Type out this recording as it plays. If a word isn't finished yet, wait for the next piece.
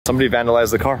Somebody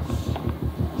vandalized the car.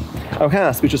 I'm kind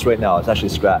of speechless right now. It's actually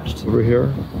scratched. Over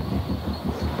here.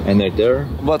 And right there.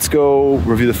 Let's go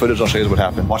review the footage. I'll show you what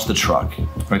happened. Watch the truck.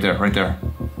 Right there, right there.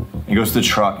 He goes to the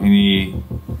truck and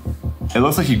it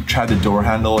looks like he tried the door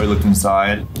handle or he looked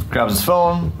inside. Grabs his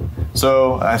phone.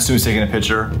 So I assume he's taking a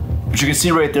picture. But you can see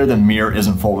right there the mirror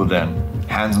isn't folded in.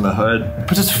 Hands on the hood.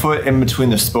 Puts his foot in between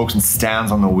the spokes and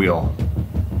stands on the wheel.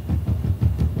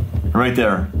 Right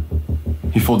there.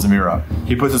 He folds the mirror up.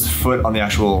 He puts his foot on the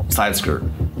actual side skirt,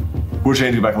 which I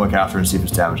need to go back and look after and see if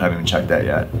it's damaged. I haven't even checked that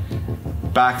yet.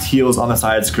 Back heels on the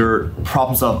side skirt,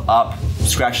 props himself up,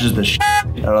 scratches the shit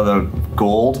out of the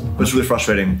gold. It's really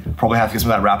frustrating. Probably have to get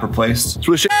some of that wrap replaced. It's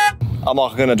really shit. I'm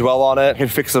not gonna dwell on it. I can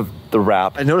fix the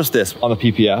wrap. I noticed this on the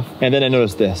PPF, and then I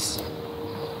noticed this.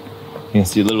 You can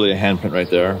see literally a handprint right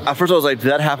there. At first I was like,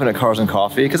 did that happen at Cars and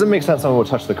Coffee? Because it makes sense someone would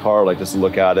touch the car, like just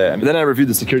look at it. And then I reviewed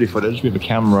the security footage. We have a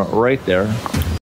camera right there.